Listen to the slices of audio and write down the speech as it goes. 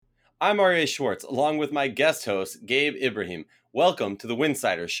I'm R.A. Schwartz, along with my guest host, Gabe Ibrahim. Welcome to the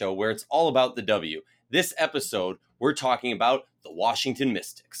Winsider Show, where it's all about the W. This episode, we're talking about the Washington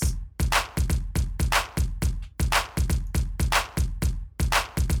Mystics.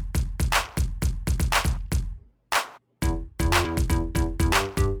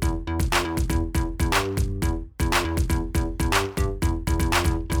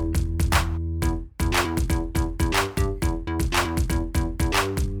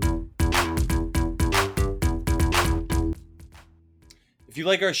 If you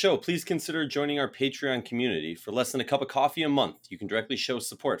like our show, please consider joining our Patreon community. For less than a cup of coffee a month, you can directly show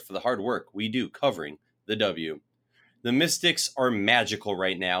support for the hard work we do covering the W. The Mystics are magical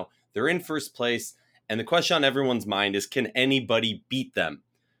right now. They're in first place, and the question on everyone's mind is, can anybody beat them?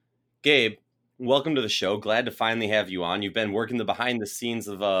 Gabe, welcome to the show. Glad to finally have you on. You've been working the behind the scenes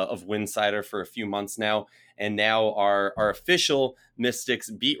of Winsider for a few months now, and now our official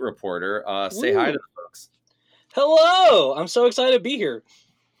Mystics beat reporter. Say hi to the folks. Hello! I'm so excited to be here.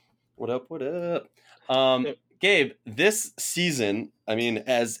 What up? Gabe, this season, I mean,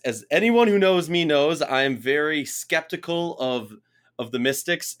 as anyone who knows me knows, I'm very skeptical of the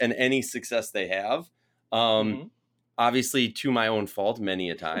Mystics and any success they have. Obviously, to my own fault many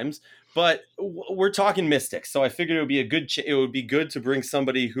a times. But we're talking Mystics, so I figured it would be it would be good to bring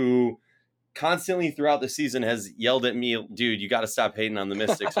somebody who constantly throughout the season has yelled at me, dude, you got to stop hating on the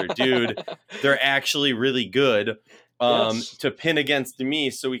Mystics, or dude, they're actually really good, to pin against me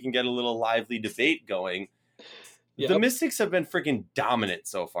so we can get a little lively debate going. Yep. The Mystics have been freaking dominant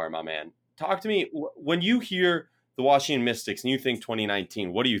so far, my man. Talk to me. When you hear the Washington Mystics and you think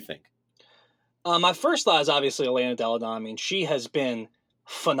 2019, what do you think? My first thought is obviously Elena Delle Donne. I mean, she has been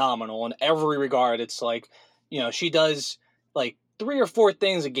phenomenal in every regard. It's like, she does like 3 or 4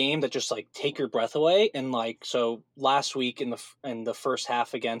 things a game that just like take your breath away. And like, so last week in the first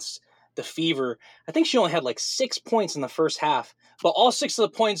half against the Fever, I think she only had like 6 points in the first half, but all 6 of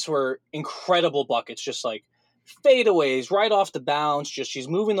the points were incredible buckets, just like fadeaways right off the bounce. Just she's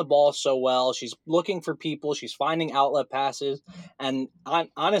moving the ball so well. She's looking for people. She's finding outlet passes. And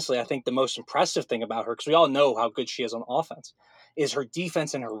honestly, I think the most impressive thing about her, because we all know how good she is on offense, is her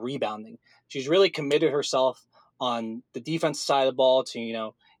defense and her rebounding. She's really committed herself on the defense side of the ball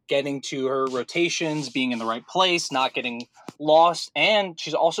to, getting to her rotations, being in the right place, not getting lost. And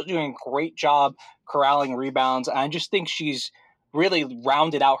she's also doing a great job corralling rebounds. And I just think she's really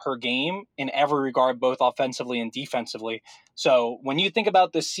rounded out her game in every regard, both offensively and defensively. So when you think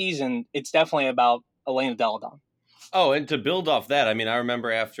about this season, it's definitely about Elena Delle Donne. Oh, and to build off that, I mean, I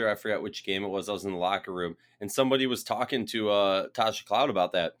remember after, I forgot which game it was, I was in the locker room, and somebody was talking to Tasha Cloud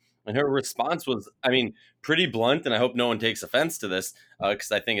about that. And her response was, I mean, pretty blunt, and I hope no one takes offense to this,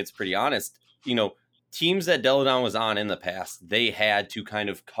 because I think it's pretty honest. Teams that Delle Donne was on in the past, they had to kind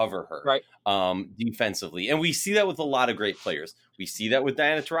of cover her, right, defensively. And we see that with a lot of great players. We see that with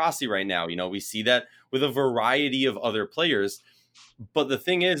Diana Taurasi right now. We see that with a variety of other players. But the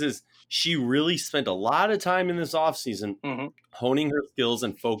thing is she really spent a lot of time in this offseason honing her skills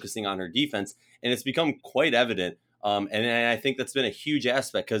and focusing on her defense. And it's become quite evident. And I think that's been a huge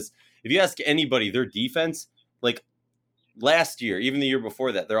aspect, because if you ask anybody, their defense, like last year, even the year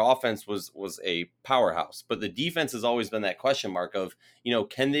before that, their offense was a powerhouse. But the defense has always been that question mark of,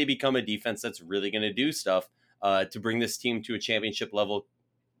 can they become a defense that's really going to do stuff to bring this team to a championship level?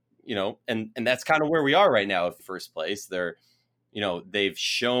 And that's kind of where we are right now at first place. They've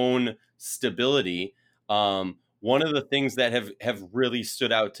shown stability. One of the things that have really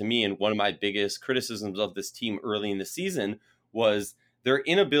stood out to me, and one of my biggest criticisms of this team early in the season, was their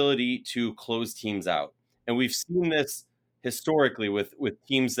inability to close teams out. And we've seen this historically with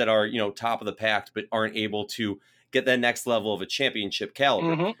teams that are, top of the pack, but aren't able to get that next level of a championship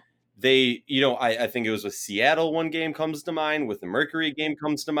caliber. They, I think it was with Seattle, one game comes to mind, with the Mercury game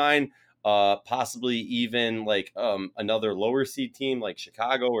comes to mind, possibly even like another lower seed team like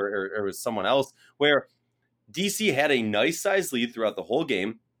Chicago or was someone else, where DC had a nice size lead throughout the whole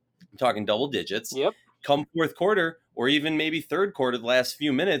game. I'm talking double digits. Yep. Come fourth quarter, or even maybe third quarter, the last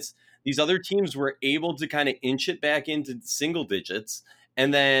few minutes, these other teams were able to kind of inch it back into single digits.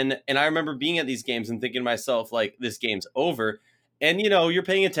 And I remember being at these games and thinking to myself, like, this game's over. And, you're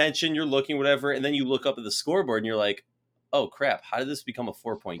paying attention, you're looking, whatever. And then you look up at the scoreboard and you're like, oh, crap, how did this become a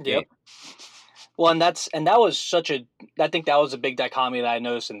 4-point game? Yep. Well, and that was I think that was a big dichotomy that I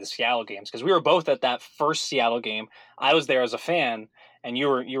noticed in the Seattle games, because we were both at that first Seattle game. I was there as a fan, and you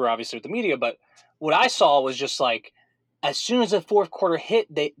were obviously with the media. But what I saw was just like, as soon as the fourth quarter hit,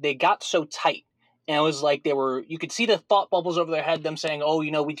 they got so tight. And it was like you could see the thought bubbles over their head, them saying, oh,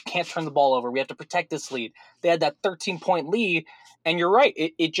 we can't turn the ball over. We have to protect this lead. They had that 13-point lead. And you're right,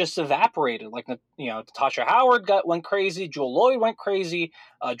 it just evaporated. Like, Natasha Howard went crazy, Jewel Lloyd went crazy,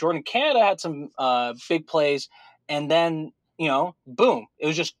 Jordan Canada had some big plays, and then boom, it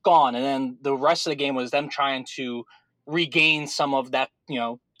was just gone. And then the rest of the game was them trying to regain some of that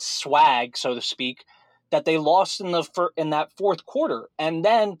swag, so to speak, that they lost in that fourth quarter. And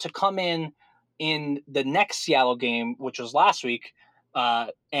then to come in the next Seattle game, which was last week,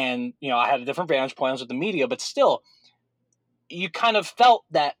 and I had a different vantage point with the media, but still, you kind of felt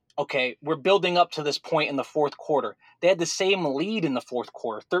that, okay, we're building up to this point in the fourth quarter. They had the same lead in the fourth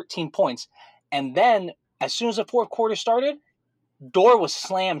quarter, 13 points. And then as soon as the fourth quarter started, door was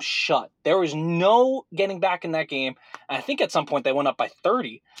slammed shut. There was no getting back in that game. And I think at some point they went up by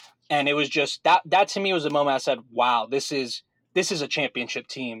 30. And it was just that to me was the moment I said, wow, this is a championship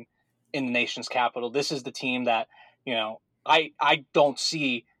team in the nation's capital. This is the team that, I don't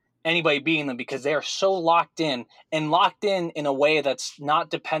see anybody beating them, because they are so locked in in a way that's not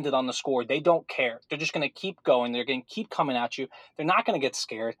dependent on the score. They don't care. They're just going to keep going. They're going to keep coming at you. They're not going to get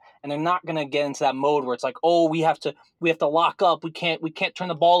scared, and they're not going to get into that mode where it's like, oh, we have to lock up. We can't have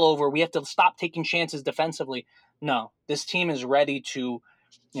the ball over. We have to stop taking chances defensively. No, this team is ready to,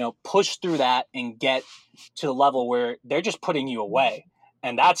 push through that and get to the level where they're just putting you away.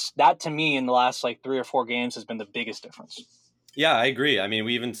 And that to me in the last 3 or 4 games has been the biggest difference. Yeah, I agree. I mean,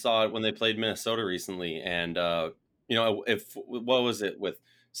 we even saw it when they played Minnesota what was it, with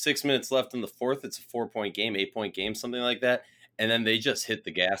 6 minutes left in the fourth, it's a 4-point game, 8-point game, something like that. And then they just hit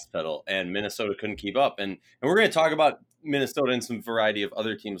the gas pedal and Minnesota couldn't keep up. And we're going to talk about Minnesota and some variety of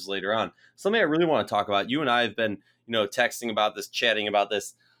other teams later on. Something I really want to talk about, you and I have been, texting about this, chatting about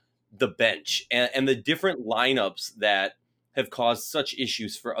this, the bench and the different lineups that have caused such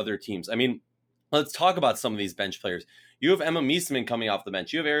issues for other teams. I mean, let's talk about some of these bench players. You have Emma Meesseman coming off the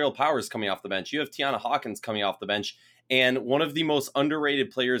bench. You have Ariel Powers coming off the bench. You have Tiana Hawkins coming off the bench. And one of the most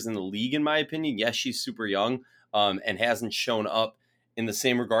underrated players in the league, in my opinion. Yes, she's super young and hasn't shown up in the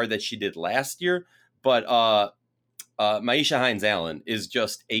same regard that she did last year. But Maisha Hines-Allen is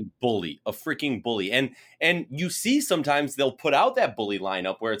just a bully, a freaking bully. And you see sometimes they'll put out that bully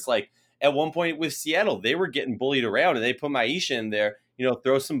lineup where it's like, at one point with Seattle, they were getting bullied around and they put Maisha in there,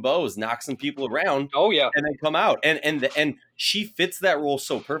 throw some bows, knock some people around. Oh yeah. And then come out. And she fits that role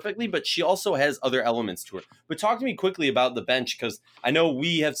so perfectly, but she also has other elements to her. But talk to me quickly about the bench, because I know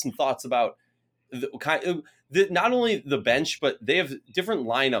we have some thoughts about not only the bench, but they have different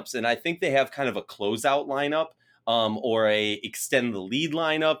lineups. And I think they have kind of a closeout lineup or a extend the lead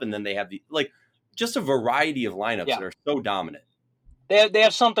lineup. And then they have just a variety of lineups that are so dominant. They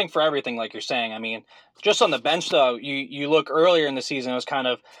have something for everything, like you're saying. I mean, just on the bench, though, you look earlier in the season, it was kind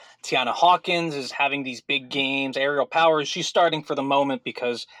of Tiana Hawkins is having these big games. Ariel Powers, she's starting for the moment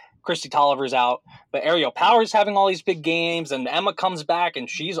because Christy Tolliver's out. But Ariel Powers having all these big games, and Emma comes back, and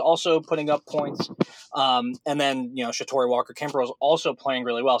she's also putting up points. And then, Shatori Walker-Kimbrough is also playing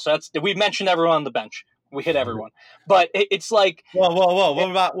really well. So we've mentioned everyone on the bench. We hit everyone. But it's like...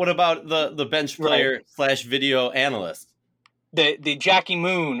 Whoa. What about the bench player / video analyst? The Jackie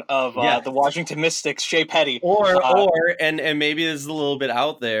Moon of the Washington Mystics, Shea Petty. Or and maybe this is a little bit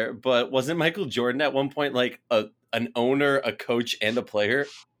out there, but wasn't Michael Jordan at one point like an owner, a coach, and a player?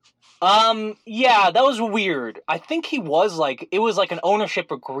 Yeah, that was weird. I think he was it was like an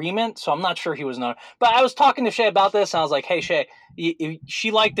ownership agreement, so I'm not sure he was an owner. But I was talking to Shea about this, and I was like, hey, Shea,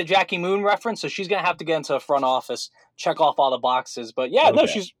 she liked the Jackie Moon reference, so she's going to have to get into the front office, check off all the boxes. But yeah, okay.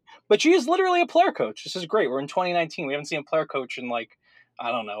 No, but she is literally a player coach. This is great. We're in 2019. We haven't seen a player coach in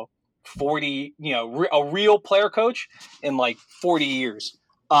 40, a real player coach in 40 years.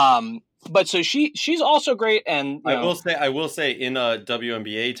 But so she's also great. And I will say in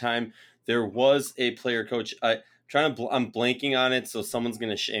WNBA time, there was a player coach. I'm blanking on it. So someone's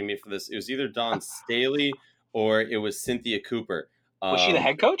going to shame me for this. It was either Dawn Staley or it was Cynthia Cooper. Was she the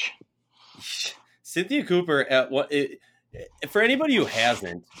head coach? Cynthia Cooper for anybody who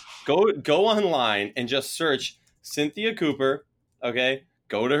hasn't, go online and just search Cynthia Cooper. Okay.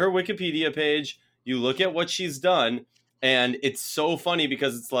 Go to her Wikipedia page. You look at what she's done. And it's so funny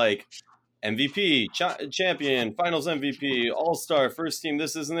because it's like MVP, champion, finals MVP, all-star, first team,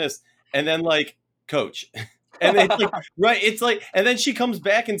 this, and this. And then coach. And then and then she comes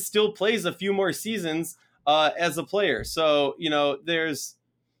back and still plays a few more seasons as a player. So,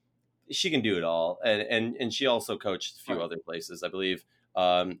 she can do it all. And she also coached a few other places. I believe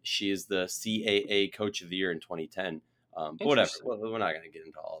she is the CAA Coach of the Year in 2010. But whatever. We're not going to get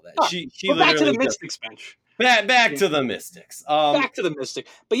into all that. She back to the Mystics bench. Back to the Mystics. Back to the Mystics.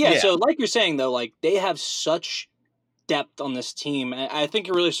 But yeah, so like you're saying, though, they have such depth on this team. I think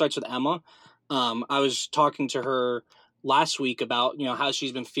it really starts with Emma. I was talking to her last week about, how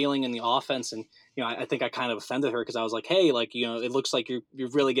she's been feeling in the offense. And, I think I kind of offended her because I was like, hey, like, it looks like you're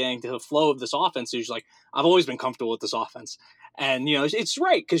really getting to the flow of this offense. And she's like, I've always been comfortable with this offense. And, it's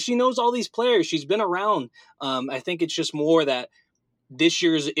right because she knows all these players. She's been around. I think it's just more that this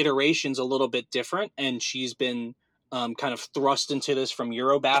year's iteration's a little bit different, and she's been kind of thrust into this from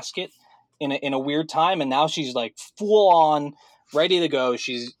Eurobasket in a weird time, and now she's like full on ready to go.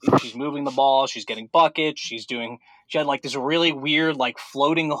 She's moving the ball, she's getting buckets, she had like this really weird like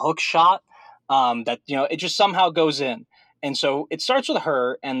floating hook shot that it just somehow goes in. And so it starts with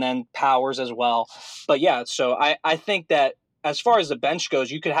her and then Powers as well. But yeah, so I think that as far as the bench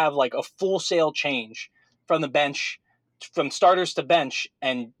goes, you could have like a full sail change from the bench, from starters to bench,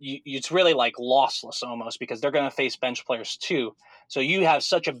 and it's really like lossless almost because they're going to face bench players too. So you have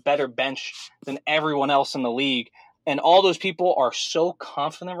such a better bench than everyone else in the league. And all those people are so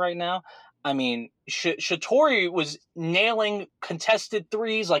confident right now. I mean, Shatori was nailing contested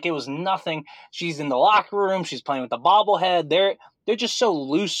threes like it was nothing. She's in the locker room. She's playing with the bobblehead. They're just so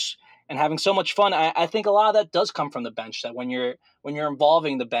loose and having so much fun. I think a lot of that does come from the bench, that when you're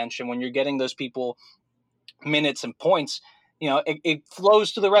involving the bench and when you're getting those people minutes and points, it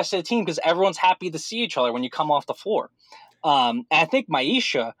flows to the rest of the team because everyone's happy to see each other when you come off the floor. And I think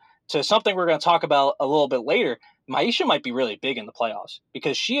Maisha, to something we're going to talk about a little bit later, Maisha might be really big in the playoffs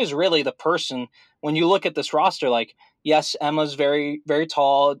because she is really the person. When you look at this roster, like, yes, Emma's very, very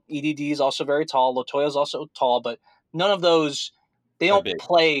tall. EDD is also very tall. Latoya is also tall, but none of those, they don't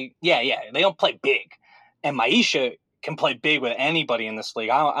play. Yeah. They don't play big. And Maisha can play big with anybody in this league.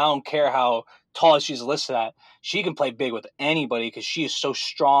 I don't care how tall she's listed at. She can play big with anybody because she is so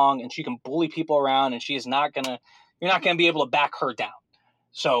strong and she can bully people around, and you're not going to be able to back her down.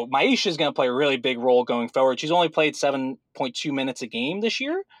 So Maisha is going to play a really big role going forward. She's only played 7.2 minutes a game this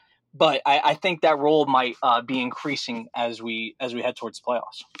year, but I think that role might be increasing as we head towards the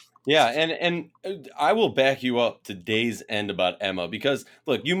playoffs. Yeah, and I will back you up to day's end about Emma because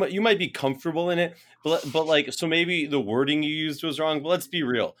look, you might be comfortable in it, but like, so maybe the wording you used was wrong. But let's be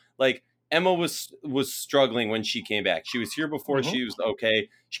real, like, Emma was struggling when she came back. She was here before. Mm-hmm. She was okay.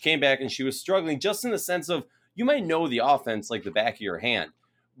 She came back and she was struggling, just in the sense of, you might know the offense like the back of your hand,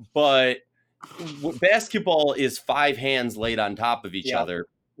 but basketball is 5 hands laid on top of each other,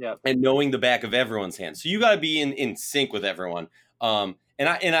 and knowing the back of everyone's hand. So you got to be in sync with everyone. And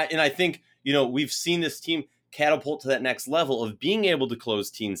I think, we've seen this team catapult to that next level of being able to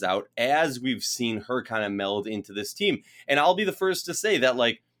close teams out as we've seen her kind of meld into this team. And I'll be the first to say that,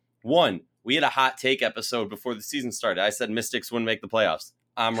 like, one, we had a hot take episode before the season started. I said Mystics wouldn't make the playoffs.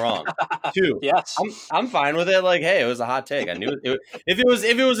 I'm wrong. 2, yes, I'm fine with it. Like, hey, it was a hot take. I knew it. If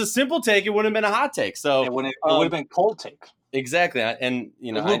it was a simple take, it wouldn't have been a hot take. So it would have been cold take. Exactly. And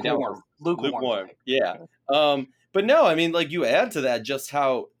lukewarm. Yeah. But no, I mean, like, you add to that just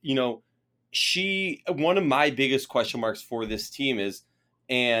how, one of my biggest question marks for this team is,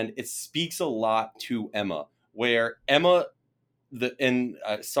 and it speaks a lot to Emma, where Emma,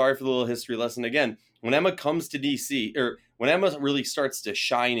 sorry for the little history lesson again, when Emma comes to DC, or when Emma really starts to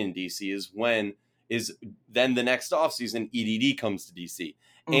shine in DC is then the next offseason, EDD comes to DC.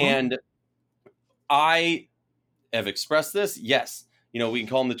 Mm-hmm. And I have expressed this. Yes. We can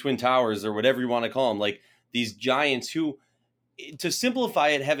call them the Twin Towers or whatever you want to call them. Like, these giants who, to simplify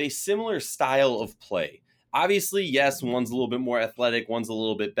it, have a similar style of play. Obviously, yes, one's a little bit more athletic, one's a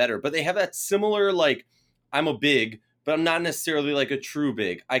little bit better, but they have that similar, like, I'm a big, but I'm not necessarily like a true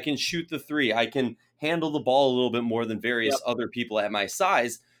big. I can shoot the 3. I can handle the ball a little bit more than various other people at my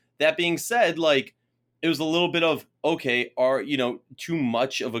size. That being said, like, it was a little bit of, okay, are, too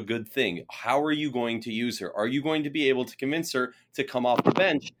much of a good thing? How are you going to use her? Are you going to be able to convince her to come off the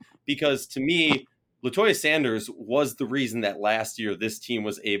bench? Because to me, Latoya Sanders was the reason that last year this team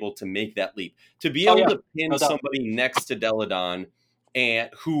was able to make that leap. To be able to pin somebody next to Deladon, and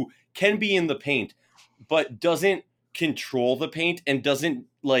who can be in the paint, but doesn't control the paint and doesn't,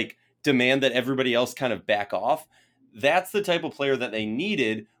 like, demand that everybody else kind of back off. That's the type of player that they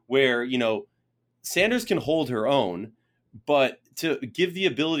needed, where, Sanders can hold her own, but to give the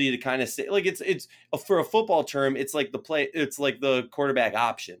ability to kind of say, like, it's for a football term, it's like the quarterback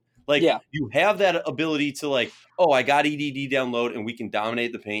option. Like, you have that ability to, like, oh, I got EDD down low and we can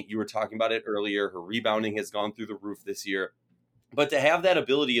dominate the paint. You were talking about it earlier. Her rebounding has gone through the roof this year. But to have that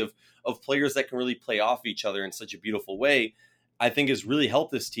ability of players that can really play off each other in such a beautiful way, I think has really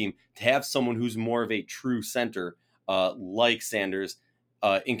helped this team to have someone who's more of a true center, like Sanders,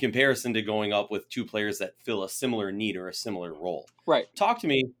 in comparison to going up with 2 players that fill a similar need or a similar role. Right. Talk to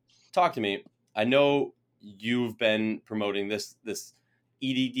me. I know you've been promoting this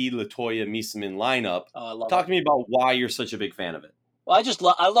EDD, Latoya, Misamin lineup. Oh, I love Talk it. to me about why you're such a big fan of it. Well,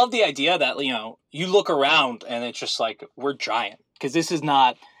 I love the idea that, you know, you look around and it's just like, we're giant. Because this is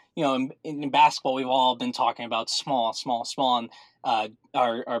not, you know, in basketball, we've all been talking about small. And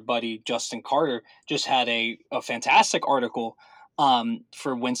our buddy Justin Carter just had a fantastic article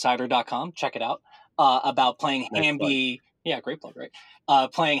for Winsider.com. Check it out. About playing Nice Hamby. plug. Yeah, great plug,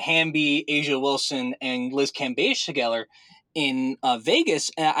 right? Playing Hamby, Asia Wilson, and Liz Cambage together in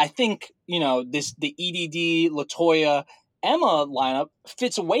Vegas. And I think, you know, the EDD, Latoya, Emma lineup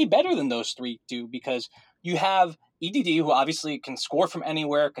fits way better than those three do, because you have EDD, who obviously can score from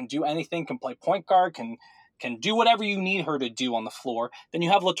anywhere, can do anything, can play point guard, can do whatever you need her to do on the floor. Then you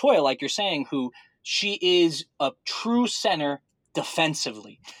have Latoya, like you're saying, who she is a true center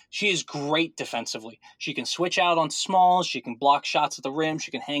defensively. She is great defensively. She can switch out on smalls. She can block shots at the rim. She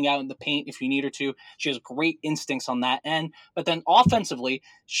can hang out in the paint if you need her to. She has great instincts on that end. But then offensively,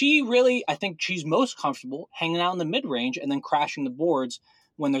 she really, I think she's most comfortable hanging out in the mid-range and then crashing the boards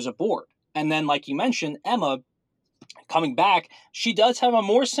when there's a board. And then, like you mentioned, Emma, coming back, she does have a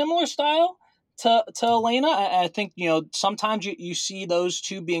more similar style to Elena. I think, you know, sometimes you see those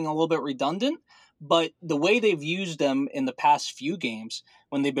two being a little bit redundant. But the way they've used them in the past few games,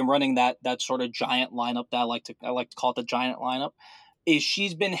 when they've been running that sort of giant lineup that I like to call it the giant lineup, is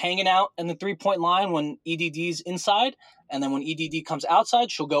she's been hanging out in the 3-point line when EDD's inside, and then when EDD comes outside,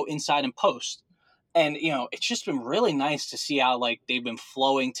 she'll go inside and post. And, you know, it's just been really nice to see how, like, they've been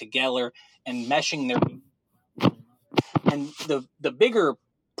flowing together and meshing their. And the bigger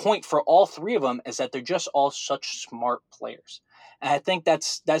point for all three of them is that they're just all such smart players. And I think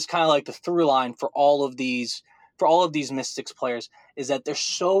that's kind of like the through line for all of these Mystics players, is that they're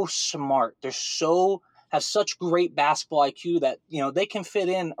so smart. Have such great basketball IQ that, you know, they can fit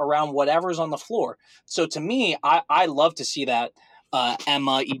in around whatever's on the floor. So to me, I love to see that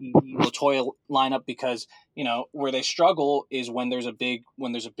Emma, EDD, Latoya lineup, because, you know, where they struggle is when there's a big, you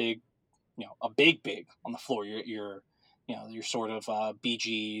know, a big on the floor. Your you know, your sort of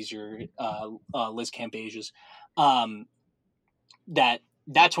BGs, your Liz Cambages.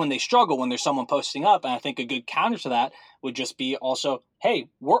 That's when they struggle, when there's someone posting up. And I think a good counter to that would just be also, hey,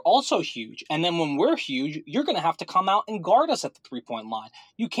 we're also huge. And then when we're huge, you're going to have to come out and guard us at the 3-point line.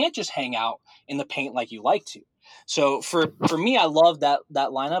 You can't just hang out in the paint like you like to. So for me, I love that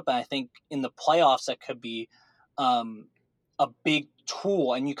lineup. And I think in the playoffs, that could be a big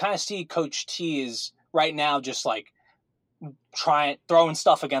tool. And you kind of see Coach T is right now just like throwing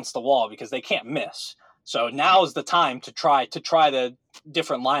stuff against the wall because they can't miss. So now is the time to try the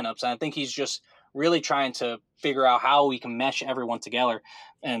different lineups. And I think he's just really trying to figure out how we can mesh everyone together.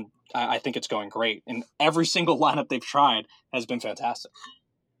 And I think it's going great. And every single lineup they've tried has been fantastic.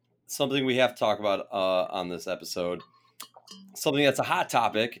 Something we have to talk about on this episode, something that's a hot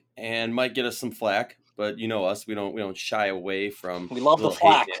topic and might get us some flack, but you know us, we don't shy away from. We love the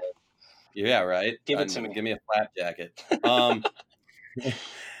flack. Yeah, right. Give it to me. Give me a flak jacket.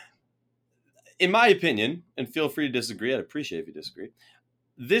 In my opinion, and feel free to disagree, I'd appreciate if you disagree,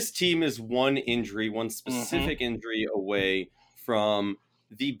 this team is one specific injury away from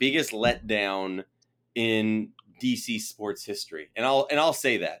the biggest letdown in DC sports history. And I'll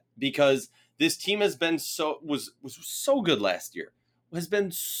say that because this team has been was so good last year. Has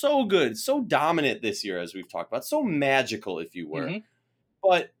been so good, so dominant this year, as we've talked about, so magical, if you were.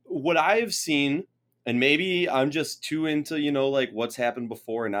 But what I have seen, and maybe I'm just too into, you know, like what's happened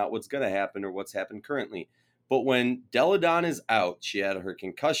before and not what's going to happen or what's happened currently. But when Delle Donne is out, she had her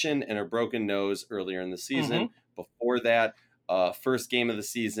concussion and her broken nose earlier in the season. Before that, first game of the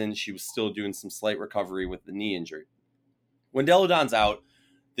season, she was still doing some slight recovery with the knee injury. When Delle Donne's out,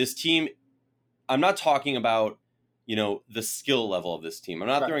 this team, I'm not talking about, you know, the skill level of this team. I'm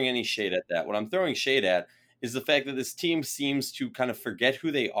not throwing any shade at that. What I'm throwing shade at is the fact that this team seems to kind of forget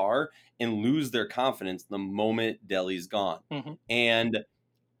who they are and lose their confidence the moment Delly's gone. And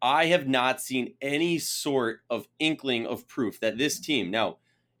I have not seen any sort of inkling of proof that this team, now,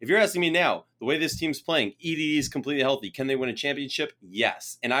 if you're asking me now, the way this team's playing, EDD is completely healthy. Can they win a championship?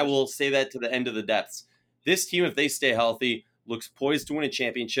 Yes. And I will say that to the end of the depths. This team, if they stay healthy, looks poised to win a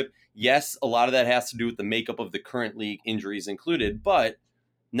championship. Yes, a lot of that has to do with the makeup of the current league, injuries included, but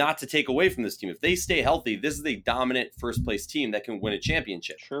not to take away from this team. If they stay healthy, this is a dominant first place team that can win a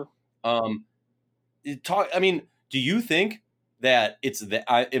championship. Sure. I mean, do you think that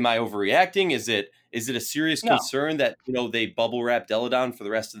am I overreacting? Is it a serious concern that, you know, they bubble wrap Delle Donne for the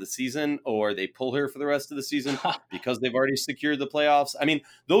rest of the season, or they pull her for the rest of the season because they've already secured the playoffs? I mean,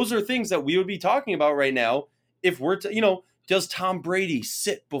 those are things that we would be talking about right now if we're you know, does Tom Brady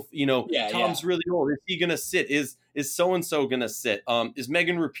sit? You know, Tom's really old. Is he going to sit? Is is so-and-so going to sit? Is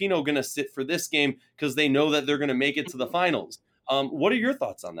Megan Rapinoe going to sit for this game because they know that they're going to make it to the finals? What are your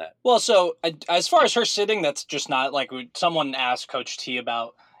thoughts on that? Well, so as far as her sitting, that's just not like someone asked Coach T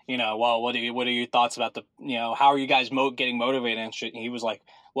about, well, what are your thoughts about how are you guys getting motivated and shit? And he was like,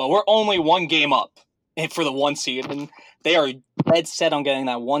 well, we're only one game up for the 1 seed, and they are dead set on getting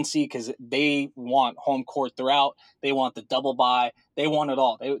that 1 seed because they want home court throughout. They want the double bye. They want it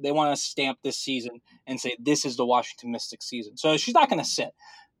all. They want to stamp this season and say this is the Washington Mystics season. So she's not going to sit.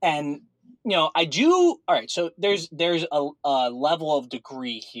 And I do. All right. So there's a level of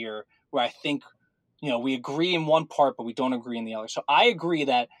degree here where I think, we agree in one part, but we don't agree in the other. So I agree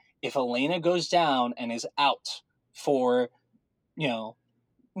that if Elena goes down and is out for,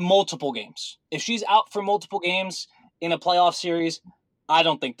 multiple games, if she's out for multiple games in a playoff series, I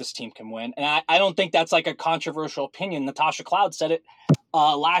don't think this team can win. And I don't think that's like a controversial opinion. Natasha Cloud said it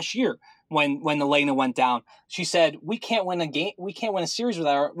last year when Elena went down. She said, we can't win a game. We can't win a series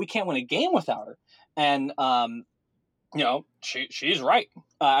without her. We can't win a game without her. And, she's right.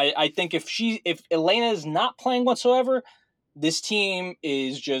 I think if Elena is not playing whatsoever, this team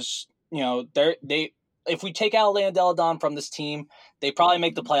is just, if we take out Elena Delle Donne from this team, they probably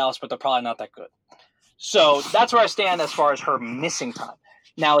make the playoffs, but they're probably not that good. So that's where I stand as far as her missing time.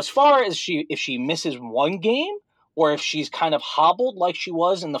 Now, as far as if she misses one game or if she's kind of hobbled like she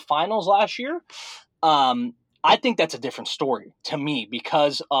was in the finals last year, I think that's a different story to me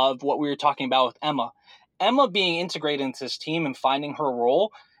because of what we were talking about with Emma. Emma being integrated into this team and finding her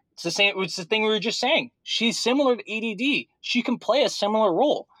role, it's the same. It's the thing we were just saying. She's similar to EDD. She can play a similar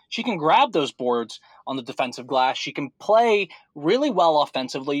role. She can grab those boards on the defensive glass. She can play really well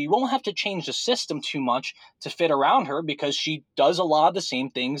offensively. You won't have to change the system too much to fit around her because she does a lot of the same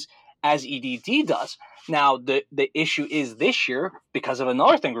things as EDD does. Now, the issue is this year, because of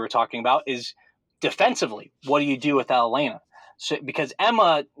another thing we were talking about, is defensively. What do you do without Elena? So, because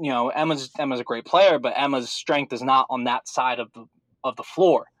Emma, Emma's a great player, but Emma's strength is not on that side of the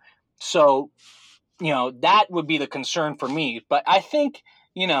floor. So, that would be the concern for me. But I think,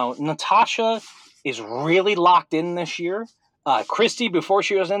 Natasha is really locked in this year. Christy, before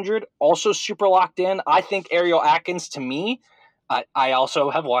she was injured, also super locked in. I think Ariel Atkins, to me, I also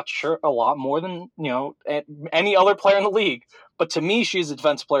have watched her a lot more than, any other player in the league. But to me, she's the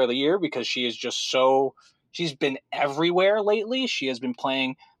defensive player of the year because she is just she's been everywhere lately. She has been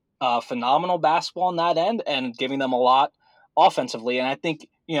playing phenomenal basketball on that end and giving them a lot offensively. And I think,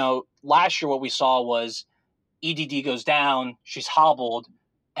 last year what we saw was EDD goes down, she's hobbled,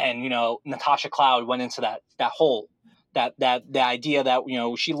 and, Natasha Cloud went into that hole, the idea that,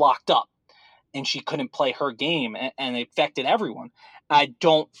 she locked up and she couldn't play her game and it affected everyone. I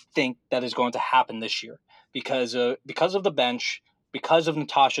don't think that is going to happen this year because of the bench, because of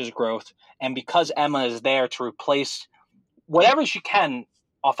Natasha's growth, and because Emma is there to replace whatever she can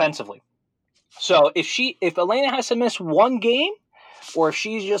offensively. So if Elena has to miss one game, or if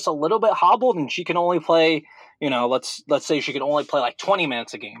she's just a little bit hobbled and she can only play, let's say she can only play like 20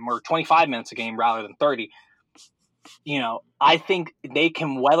 minutes a game or 25 minutes a game rather than 30, I think they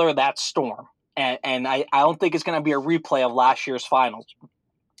can weather that storm. And I don't think it's going to be a replay of last year's finals.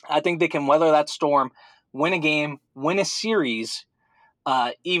 I think they can weather that storm, win a game, win a series,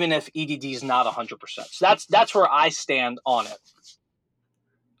 even if EDD is not 100%. So that's where I stand on it.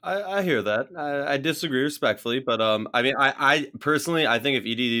 I hear that. I disagree respectfully, but I personally, I think if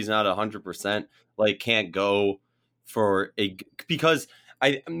EDD is not 100%, like can't go for because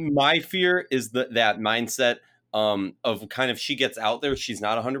my fear is that mindset of kind of she gets out there, she's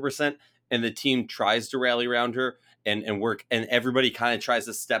not 100%, and the team tries to rally around her and work, and everybody kind of tries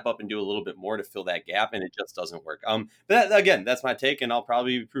to step up and do a little bit more to fill that gap, and it just doesn't work. But again, that's my take, and I'll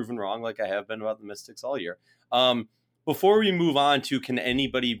probably be proven wrong, like I have been about the Mystics all year. Before we move on to can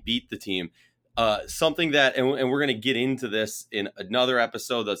anybody beat the team, something that, and we're going to get into this in another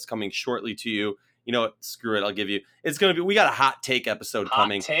episode that's coming shortly to you. You know what? Screw it. I'll give you. It's going to be. We got a hot take episode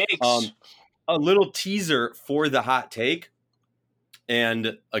coming. Takes. A little teaser for the hot take,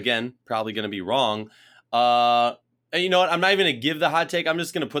 and again, probably going to be wrong. And you know what? I'm not even going to give the hot take. I'm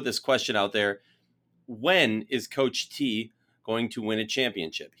just going to put this question out there: when is Coach T going to win a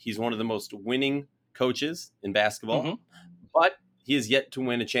championship? He's one of the most winning coaches in basketball, but he has yet to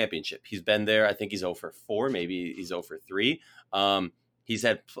win a championship. He's been there. I think he's 0 for 4, maybe he's 0 for 3. He's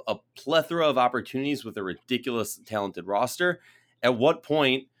had a plethora of opportunities with a ridiculous talented roster. At what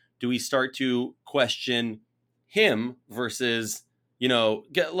point do we start to question him versus,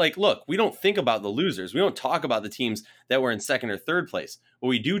 look, we don't think about the losers. We don't talk about the teams that were in second or third place. What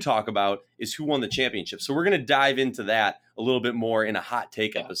we do talk about is who won the championship. So we're going to dive into that a little bit more in a hot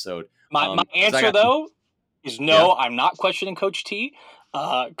take episode. My answer, though, is no, I'm not questioning Coach T.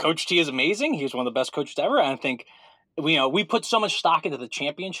 Coach T is amazing. He's one of the best coaches ever. And I think, we put so much stock into the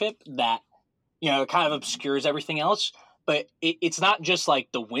championship that, it kind of obscures everything else. But it's not just like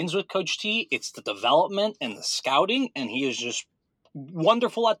the wins with Coach T, it's the development and the scouting. And he is just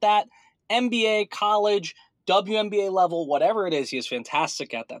wonderful at that. NBA, college, WNBA level, whatever it is, he is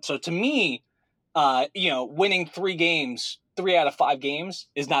fantastic at that. So to me, winning 3 out of 5 games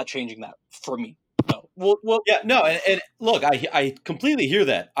is not changing that for me. So and look, I completely hear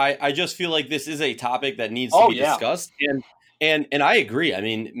that. I just feel like this is a topic that needs to be discussed, and I agree. I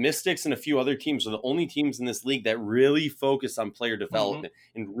mean, Mystics and a few other teams are the only teams in this league that really focus on player development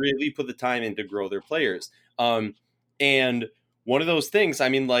and really put the time in to grow their players. And one of those things, I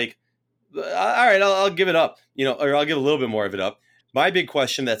mean, like, all right, I'll give it up, or I'll give a little bit more of it up. My big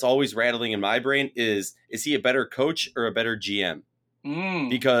question that's always rattling in my brain is he a better coach or a better GM?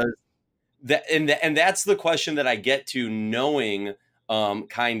 Because that's the question that I get to, knowing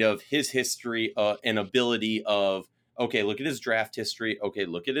kind of his history and ability of, okay, look at his draft history. Okay,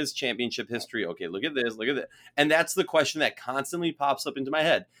 look at his championship history. Okay, look at this, look at that. And that's the question that constantly pops up into my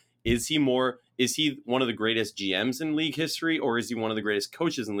head. Is he one of the greatest GMs in league history, or is he one of the greatest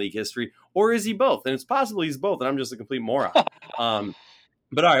coaches in league history, or is he both? And it's possible he's both, and I'm just a complete moron. But all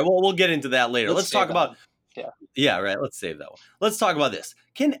right, well, we'll get into that later. Let's talk about right. Let's save that one. Let's talk about this.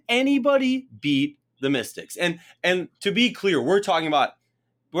 Can anybody beat the Mystics? And to be clear, we're not talking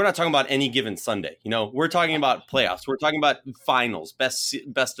about any given Sunday. We're talking about playoffs. We're talking about finals,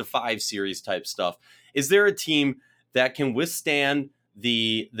 best of 5 series type stuff. Is there a team that can withstand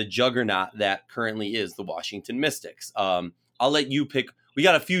the juggernaut that currently is the Washington Mystics? I'll let you pick. We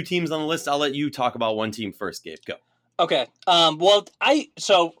got a few teams on the list. I'll let you talk about one team first, Gabe. Go. Okay.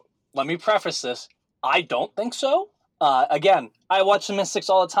 So let me preface this. I don't think so. Again, I watch the Mystics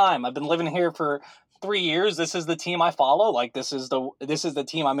all the time. I've been living here for 3 years. This is the team I follow. Like, this is the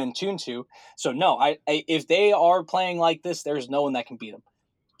team I'm in tune to. So no, if they are playing like this, there's no one that can beat them.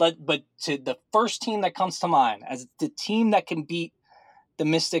 But to the first team that comes to mind as the team that can beat the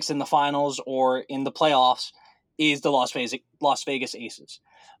Mystics in the finals or in the playoffs is the Las Vegas Aces.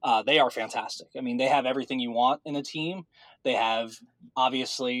 They are fantastic. I mean, they have everything you want in a team. They have,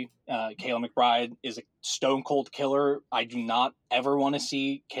 obviously, Kayla McBride is a stone cold killer. I do not ever want to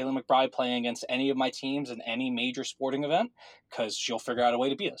see Kayla McBride playing against any of my teams in any major sporting event, because she'll figure out a way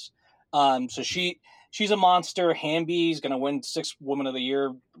to beat us. So she's a monster. Hamby's going to win 6th Woman of the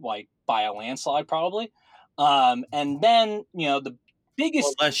Year, like, by a landslide probably. And then, the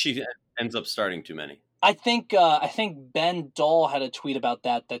biggest, unless she ends up starting too many. I think Ben Dahl had a tweet about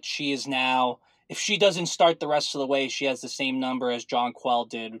that she is now, if she doesn't start the rest of the way, she has the same number as John Quell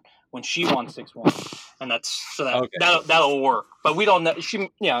did when she won 6-1, and that'll work. But we don't know. She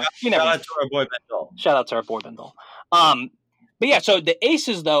never. Shout out to our boy Ben Dahl. Shout out to our boy Ben Dahl. But yeah, so the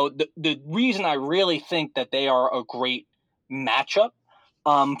Aces, though, the reason I really think that they are a great matchup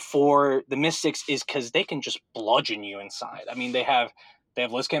for the Mystics is because they can just bludgeon you inside. I mean, they have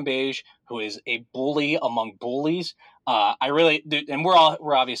Liz Cambage, who is a bully among bullies. And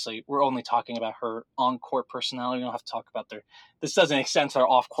we're only talking about her on-court personality. We don't have to talk about this doesn't make sense, our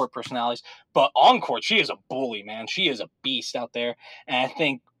off-court personalities. But on-court, she is a bully, man. She is a beast out there. And I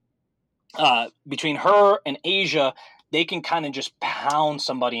think between her and Asia, they can kind of just pound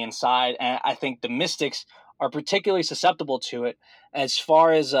somebody inside. And I think the Mystics are particularly susceptible to it. As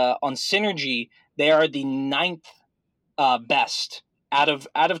far as on synergy, they are the 9th best out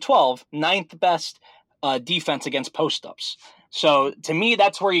of 12, 9th best defense against post-ups. So to me,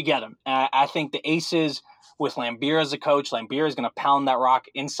 that's where you get them. I think the Aces, with Lambier as a coach, Lambier is going to pound that rock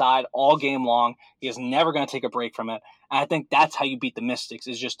inside all game long. He is never going to take a break from it. And I think that's how you beat the Mystics,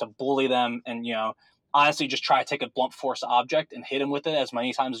 is just to bully them and, honestly just try to take a blunt force object and hit them with it as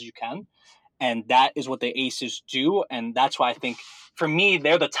many times as you can. And that is what the Aces do. And that's why I think, for me,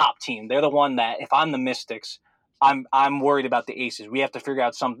 they're the top team. They're the one that, if I'm the Mystics, I'm worried about the Aces. We have to figure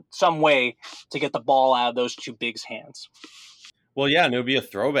out some way to get the ball out of those two bigs' hands. Well, yeah, and it would be a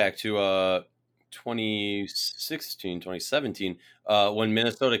throwback to 2016, 2017, when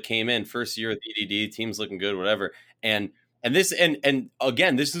Minnesota came in, first year of EDD, team's looking good, whatever. And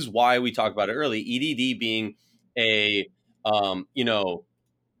again, this is why we talked about it early. EDD being a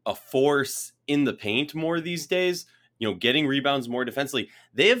force in the paint more these days, getting rebounds more defensively.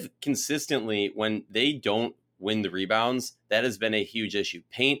 They have consistently, when they don't win the rebounds, that has been a huge issue.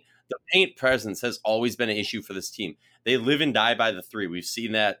 The paint presence has always been an issue for this team. They live and die by the 3. We've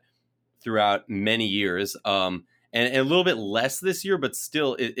seen that throughout many years, and a little bit less this year, but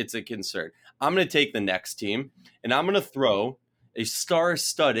still it's a concern. I'm going to take the next team, and I'm going to throw a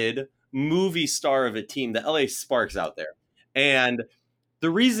star-studded movie star of a team, the LA Sparks out there. And the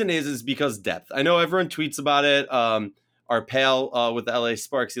reason is because depth. I know everyone tweets about it. Our pal with the LA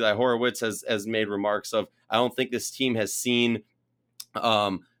Sparks, Eli Horowitz, has made remarks of, I don't think this team has seen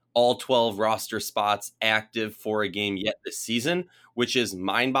all 12 roster spots active for a game yet this season, which is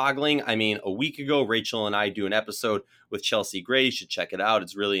mind-boggling. I mean, a week ago, Rachel and I do an episode with Chelsea Gray. You should check it out.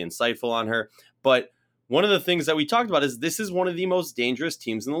 It's really insightful on her. But one of the things that we talked about is this is one of the most dangerous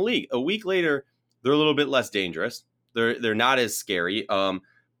teams in the league. A week later, they're a little bit less dangerous. They're not as scary,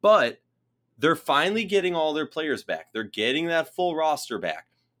 but they're finally getting all their players back. They're getting that full roster back.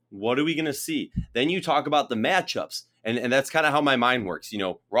 What are we going to see? Then you talk about the matchups, and that's kind of how my mind works. You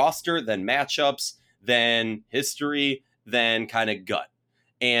know, roster, then matchups, then history, then kind of gut.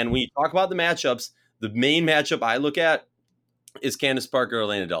 And when you talk about the matchups, the main matchup I look at is Candace Parker or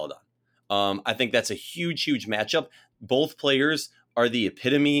Elena Delle Donne. I think that's a huge, huge matchup. Both players are the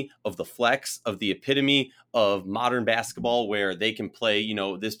epitome of the flex, of the epitome of modern basketball, where they can play, you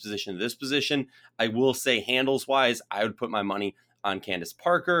know, this position to this position. I will say, handles wise, I would put my money on Candace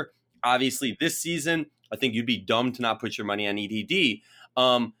Parker. Obviously, this season, I think you'd be dumb to not put your money on EDD.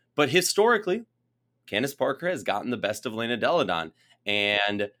 But historically, Candace Parker has gotten the best of Elena Delle Donne.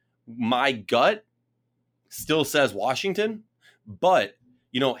 And my gut still says Washington. But,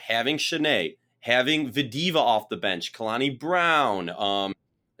 you know, having Shanae, having Vadiva off the bench, Kalani Brown,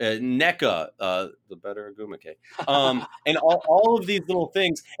 NECA, the better Agumake, and all of these little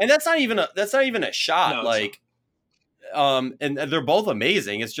things. And that's not even a shot. No, like, and they're both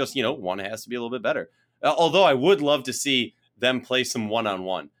amazing. It's just, you know, one has to be a little bit better. Although I would love to see them play some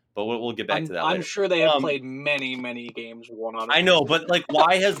one-on-one, but we'll get back to that later. I'm sure they have played many, many games one-on-one. I know, but like,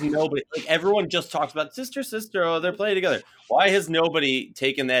 why has nobody, like, everyone just talks about sister, oh, they're playing together. Why has nobody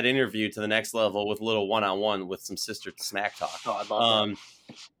taken that interview to the next level with a little one-on-one with some sister smack talk? Oh, I love that.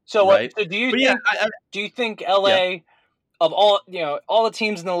 So, right? So do you think LA, of all the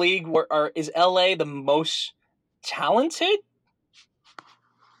teams in the league, is LA the most talented?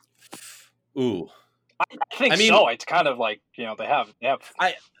 Ooh, I think so. It's kind of like, you know, they have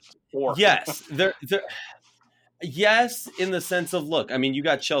four. Yes, they're yes, in the sense of, look, I mean, you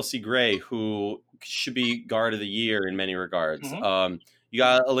got Chelsea Gray, who should be guard of the year in many regards. Mm-hmm. You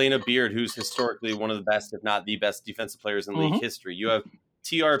got Elena Beard, who's historically one of the best, if not the best, defensive players in league history. You have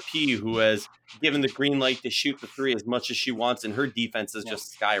TRP, who has given the green light to shoot the three as much as she wants, and her defense is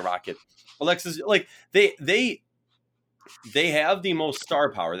just skyrocket. Alexis, like, they have the most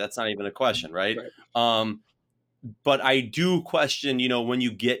star power. That's not even a question, right? But I do question, you know, when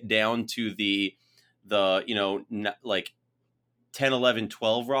you get down to the you know, like 10, 11,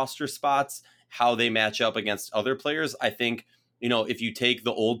 12 roster spots, how they match up against other players. I think, you know, if you take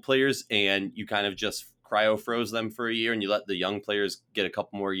the old players and you kind of just cryo froze them for a year and you let the young players get a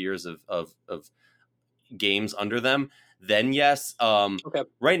couple more years of games under them, then yes.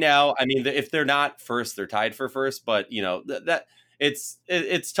 Right now, I mean, if they're not first, they're tied for first, but, you know, that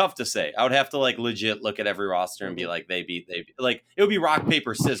it's tough to say. I would have to, like, legit look at every roster and be like, they beat, like, it would be rock,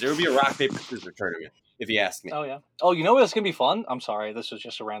 paper, scissors. It would be a rock, paper, scissors tournament, if you ask me. Oh, yeah. Oh, you know what's going to be fun? I'm sorry, this was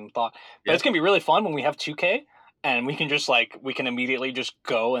just a random thought. But it's going to be really fun when we have 2K and we can just, like, we can immediately just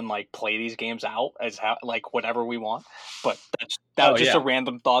go and, like, play these games out as like whatever we want. But that was just a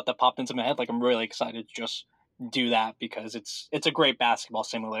random thought that popped into my head. Like, I'm really excited to just do that because it's a great basketball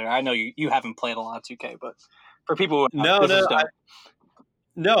simulator. I know you haven't played a lot of 2K, but for people who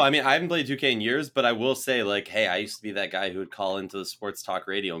No, I mean, I haven't played 2K in years, but I will say, like, hey, I used to be that guy who would call into the sports talk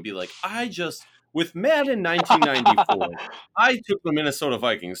radio and be like, with Madden 1994, I took the Minnesota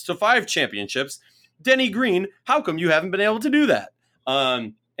Vikings to 5 championships. Denny Green, how come you haven't been able to do that?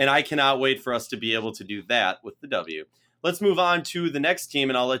 And I cannot wait for us to be able to do that with the W. Let's move on to the next team,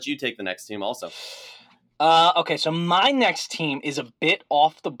 and I'll let you take the next team also. Okay, so my next team is a bit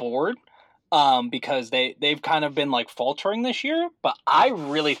off the board. Because they've kind of been, like, faltering this year, but I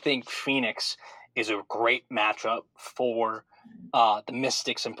really think Phoenix is a great matchup for the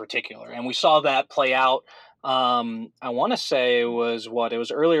Mystics in particular, and we saw that play out. I want to say it was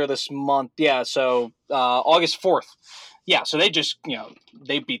earlier this month, so August 4th, so they just, you know,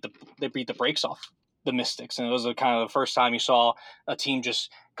 they beat the brakes off the Mystics, and it was kind of the first time you saw a team just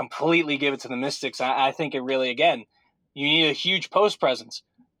completely give it to the Mystics. I think it really, again, you need a huge post presence.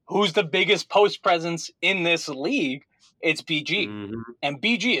 Who's the biggest post presence in this league? It's BG. And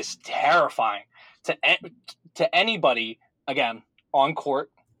BG is terrifying to anybody, again, on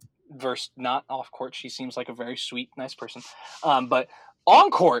court versus not off court. She seems like a very sweet, nice person. But on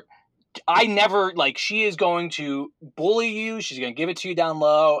court, I never like she is going to bully you. She's going to give it to you down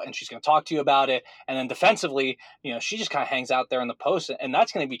low, and she's going to talk to you about it. And then defensively, she just kind of hangs out there in the post, and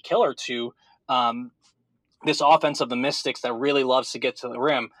that's going to be killer to this offense of the Mystics that really loves to get to the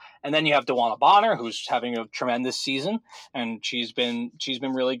rim. And then you have DeWanna Bonner, who's having a tremendous season, and she's been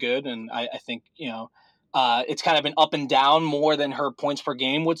really good. And I think it's kind of been up and down more than her points per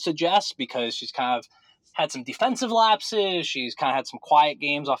game would suggest, because she's kind of had some defensive lapses. She's kind of had some quiet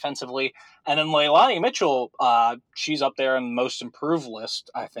games offensively. And then Leilani Mitchell, she's up there on the most improved list,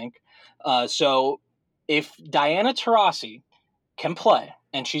 I think. So if Diana Taurasi can play,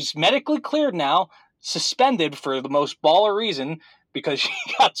 and she's medically cleared now, suspended for the most baller reason, because she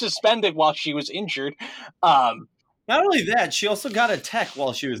got suspended while she was injured. Not only that, she also got a tech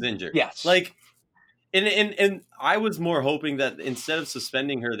while she was injured. Yes. And I was more hoping that instead of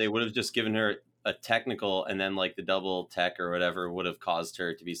suspending her, they would have just given her a technical, and then the double tech or whatever would have caused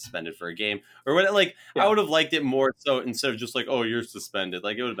her to be suspended for a game or what. I would have liked it more so instead of just oh, you're suspended.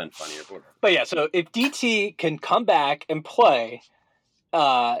 It would have been funnier. But yeah, so if DT can come back and play,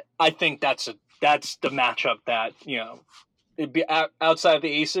 I think that's the matchup that it'd be outside of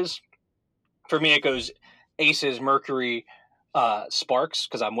the Aces. For me, it goes Aces, Mercury, Sparks,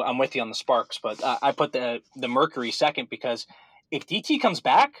 because I'm with you on the Sparks, but I put the Mercury second, because if DT comes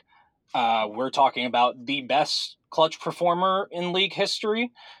back, we're talking about the best clutch performer in league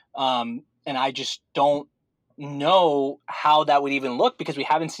history. And I just don't know how that would even look, because we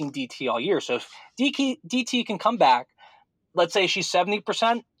haven't seen DT all year. So if DT can come back, let's say she's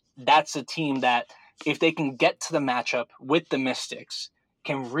 70%, that's a team that, if they can get to the matchup with the Mystics,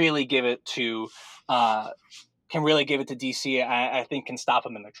 can really give it to DC. I think can stop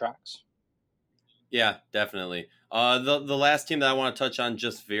them in their tracks. Yeah, definitely. The last team that I want to touch on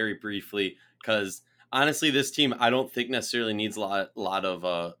just very briefly, because honestly, this team I don't think necessarily needs a lot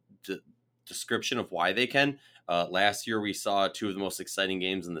of description of why they can. Last year we saw two of the most exciting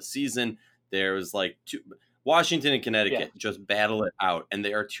games in the season. There was Washington and Connecticut just battle it out, and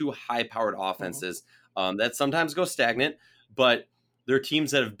they are two high-powered offenses that sometimes go stagnant, but they're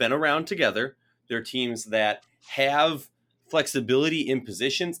teams that have been around together. They're teams that have flexibility in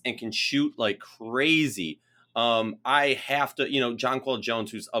positions and can shoot like crazy. I have to, Jonquel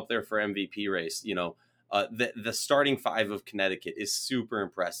Jones, who's up there for MVP race, the starting five of Connecticut is super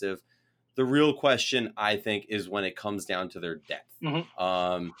impressive. The real question, I think, is when it comes down to their depth.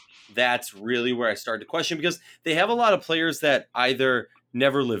 Mm-hmm. That's really where I start to question, because they have a lot of players that either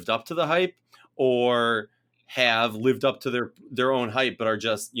never lived up to the hype or have lived up to their own hype, but are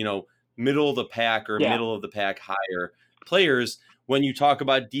just, middle of the pack or middle of the pack higher players. When you talk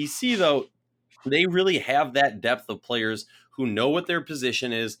about DC, though, they really have that depth of players who know what their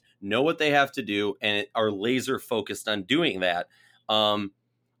position is, know what they have to do, and are laser focused on doing that.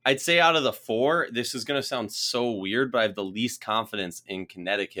 I'd say out of the four, this is going to sound so weird, but I have the least confidence in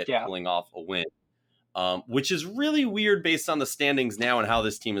Connecticut pulling off a win, which is really weird based on the standings now and how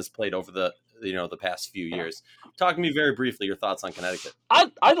this team has played over the past few years. Talk to me very briefly your thoughts on Connecticut.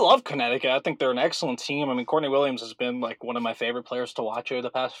 I love Connecticut. I think they're an excellent team. I mean, Courtney Williams has been one of my favorite players to watch over the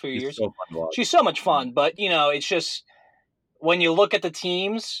past few years. So fun to watch. She's so much fun, but it's just, when you look at the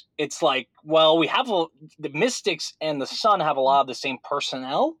teams, it's we have the Mystics and the Sun have a lot of the same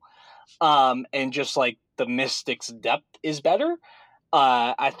personnel, and just the Mystics' depth is better.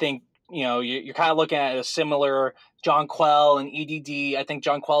 I think you're kind of looking at a similar Jonquel and EDD. I think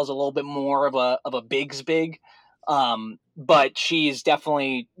Jonquel is a little bit more of a bigs big, but she's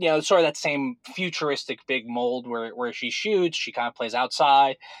definitely sort of that same futuristic big mold where she shoots, she kind of plays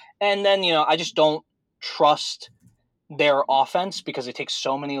outside, and then I just don't trust their offense, because they take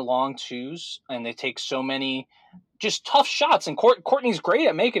so many long twos and they take so many just tough shots. And Courtney's great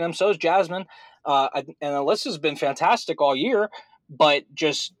at making them. So is Jasmine. And Alyssa's been fantastic all year, but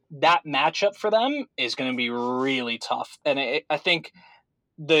just that matchup for them is going to be really tough. And I think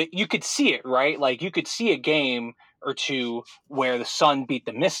you could see it, right? You could see a game or two where the Sun beat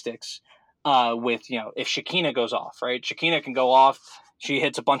the Mystics with, if Shakina goes off, right? Shakina can go off. She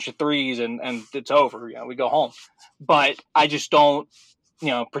hits a bunch of threes and it's over. We go home. But I just don't,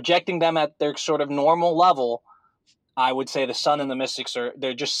 projecting them at their sort of normal level, I would say the Sun and the Mystics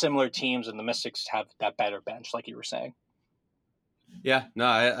they're just similar teams, and the Mystics have that better bench, like you were saying. Yeah, no,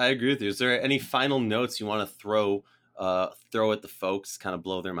 I agree with you. Is there any final notes you want to throw at the folks, kind of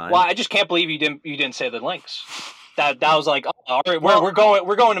blow their mind? Well, I just can't believe you didn't say the Lynx. That was all right.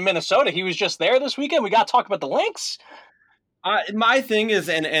 We're going to Minnesota. He was just there this weekend. We got to talk about the Lynx. My thing is,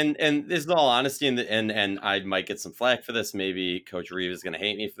 and this is all honesty, and I might get some flack for this. Maybe Coach Reeve is going to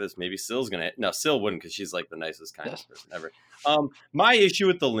hate me for this. Maybe Sill's going to. No, Sill wouldn't, because she's like the nicest, kindest person ever. My issue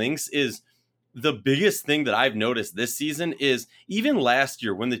with the Lynx is the biggest thing that I've noticed this season is even last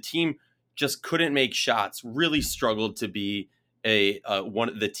year when the team just couldn't make shots, really struggled to be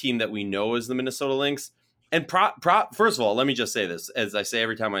the team that we know as the Minnesota Lynx. And first of all, let me just say this, as I say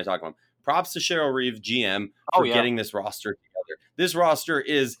every time I talk about them. Props to Cheryl Reeve, GM, for getting this roster together. This roster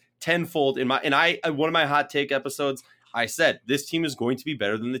is tenfold in one of my hot take episodes, I said this team is going to be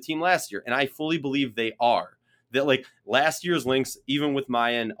better than the team last year, and I fully believe they are. That like last year's Lynx, even with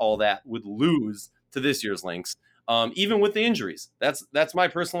Maya and all that, would lose to this year's Lynx, even with the injuries. That's my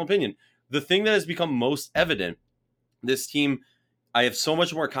personal opinion. The thing that has become most evident, this team, I have so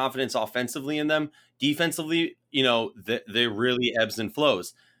much more confidence offensively in them. Defensively, they really ebbs and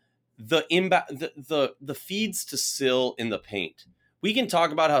flows. The feeds to Sill in the paint. We can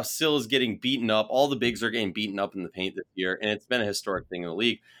talk about how Sill is getting beaten up. All the bigs are getting beaten up in the paint this year, and it's been a historic thing in the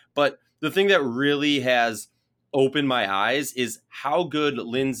league. But the thing that really has opened my eyes is how good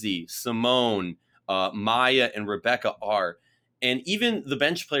Lindsay, Simone, Maya, and Rebecca are. And even the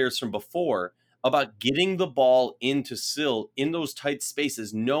bench players from before, about getting the ball into Sill in those tight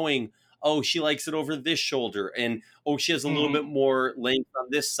spaces, knowing, oh, she likes it over this shoulder, and oh, she has a little bit more length on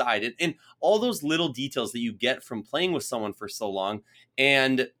this side, and all those little details that you get from playing with someone for so long.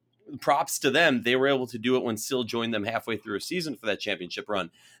 And props to them, they were able to do it when Sill joined them halfway through a season for that championship run.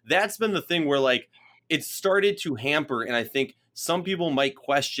 That's been the thing where like it started to hamper, and I think some people might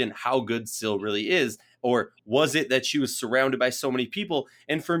question how good Sill really is. Or was it that she was surrounded by so many people?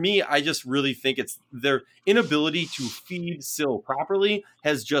 And for me, I just really think it's their inability to feed Sill properly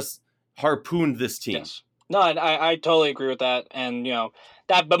has just harpooned this team. Yes. No, I totally agree with that. And,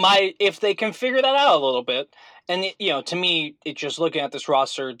 if they can figure that out a little bit, and, to me, it's just looking at this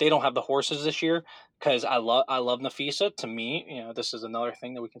roster, they don't have the horses this year, because I love Nafisa. To me, this is another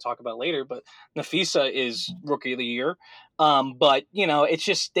thing that we can talk about later, but Nafisa is Rookie of the Year. But, it's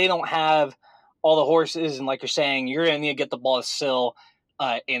just they don't have all the horses, and like you're saying, you're going to need to get the ball to Sill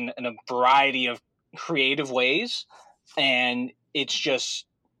in a variety of creative ways, and it's just,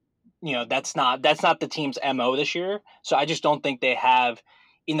 that's not the team's MO this year. So I just don't think they have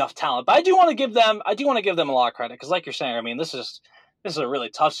enough talent. But I do want to give them a lot of credit, because like you're saying, I mean, this is a really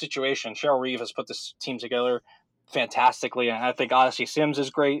tough situation. Cheryl Reeve has put this team together fantastically, and I think Odyssey Sims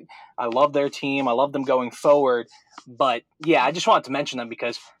is great. I love their team. I love them going forward. But yeah, I just wanted to mention them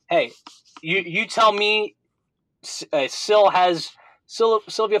because, hey, you tell me Sylvia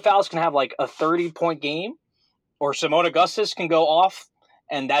Fowles can have like a 30-point game, or Simone Augustus can go off,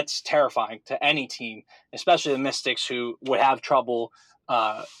 and that's terrifying to any team, especially the Mystics, who would have trouble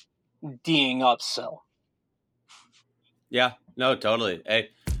D'ing up Sill. Yeah, no, totally. Hey,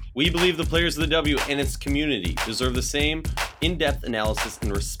 we believe the players of the W and its community deserve the same in-depth analysis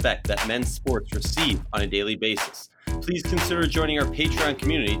and respect that men's sports receive on a daily basis. Please consider joining our Patreon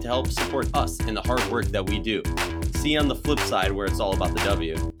community to help support us in the hard work that we do. See you on the flip side, where it's all about the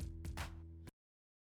W.